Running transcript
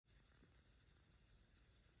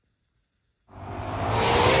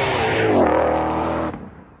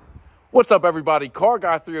What's up, everybody? Car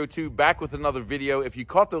Guy 302 back with another video. If you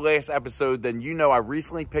caught the last episode, then you know I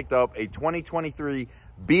recently picked up a 2023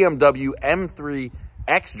 BMW M3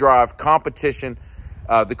 X-Drive competition.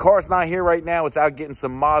 The car is not here right now. It's out getting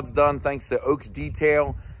some mods done thanks to Oaks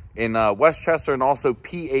Detail in Westchester and also PA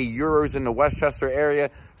Euros in the Westchester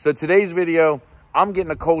area. So today's video, I'm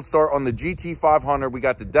getting a cold start on the GT500. We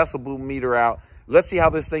got the decibel meter out. Let's see how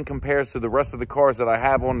this thing compares to the rest of the cars that I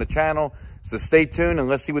have on the channel. So stay tuned and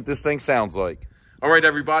let's see what this thing sounds like. All right,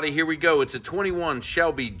 everybody, here we go. It's a 21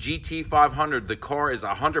 Shelby GT500. The car is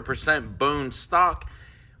 100% bone stock,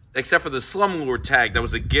 except for the Slumlord tag. That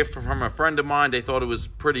was a gift from a friend of mine. They thought it was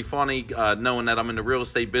pretty funny, knowing that I'm in the real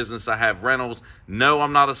estate business. I have rentals. No,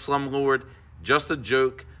 I'm not a Slumlord. Just a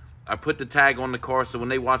joke. I put the tag on the car, so when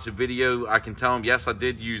they watch the video, I can tell them, yes, I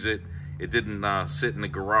did use it. It didn't sit in the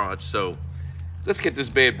garage. So let's get this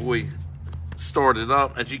bad boy started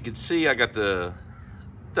up. As you can see, I got the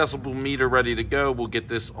decibel meter ready to go. We'll get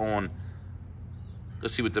this on.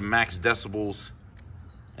 Let's see what the max decibels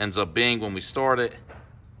ends up being when we start it.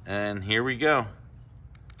 And here we go.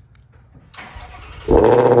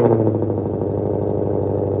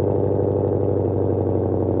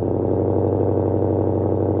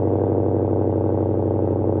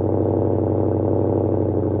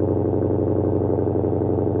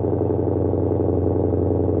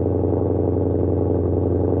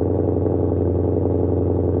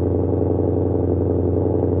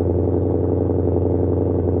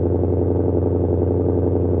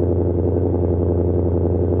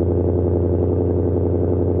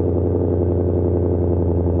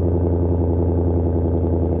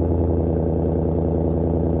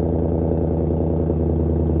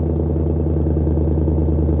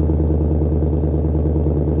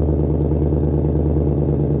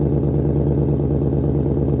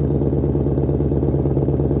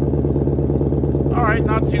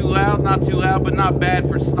 Not too loud, but not bad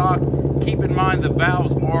for stock. Keep in mind the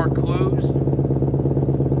valves are closed.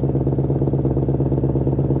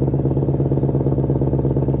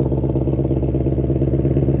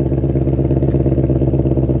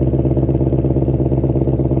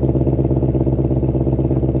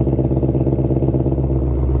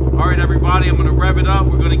 All right, everybody, I'm gonna rev it up.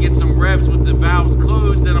 We're gonna get some revs with the valves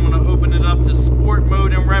closed. Then I'm gonna open it up to sport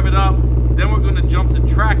mode and rev it up. Then we're going to jump to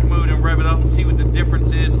track mode and rev it up and see what the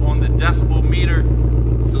difference is on the decibel meter.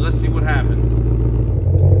 So let's see what happens.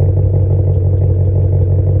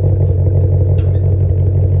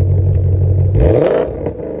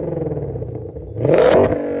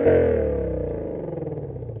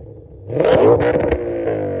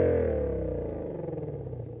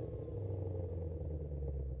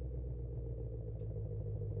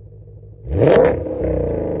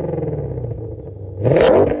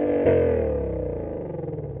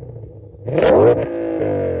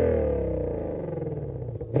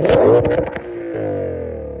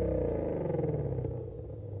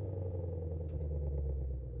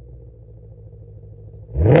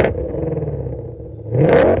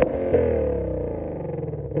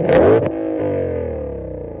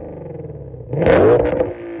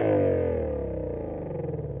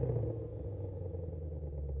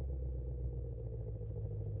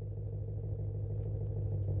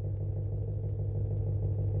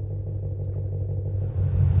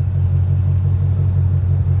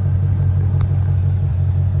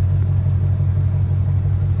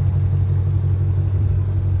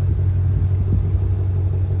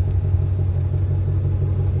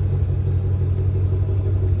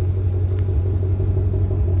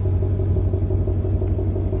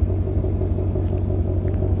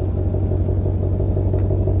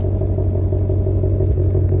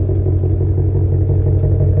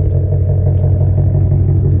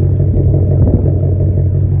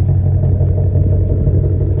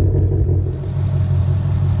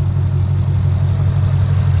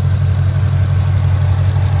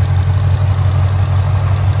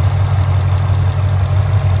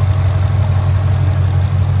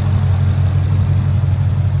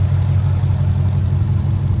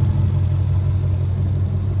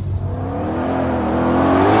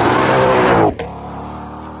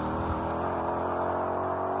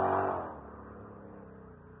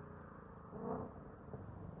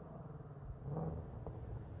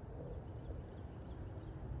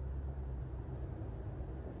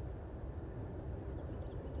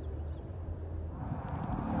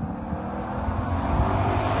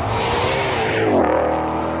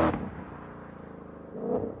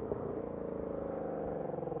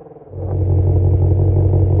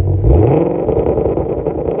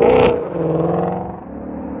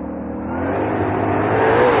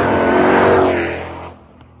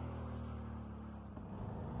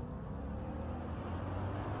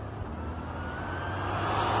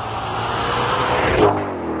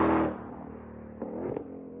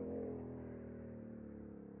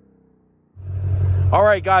 All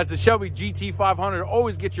right, guys, the Shelby GT500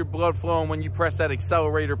 always gets your blood flowing when you press that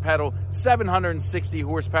accelerator pedal. 760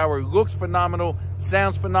 horsepower, looks phenomenal,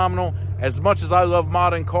 sounds phenomenal. As much as I love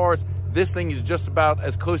modern cars, this thing is just about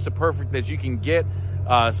as close to perfect as you can get,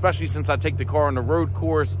 especially since I take the car on the road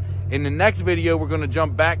course. In the next video, we're going to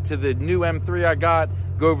jump back to the new M3 I got,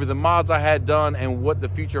 go over the mods I had done and what the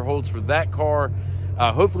future holds for that car.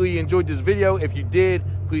 Hopefully you enjoyed this video. If you did,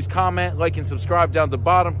 please comment, like, and subscribe down at the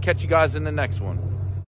bottom. Catch you guys in the next one.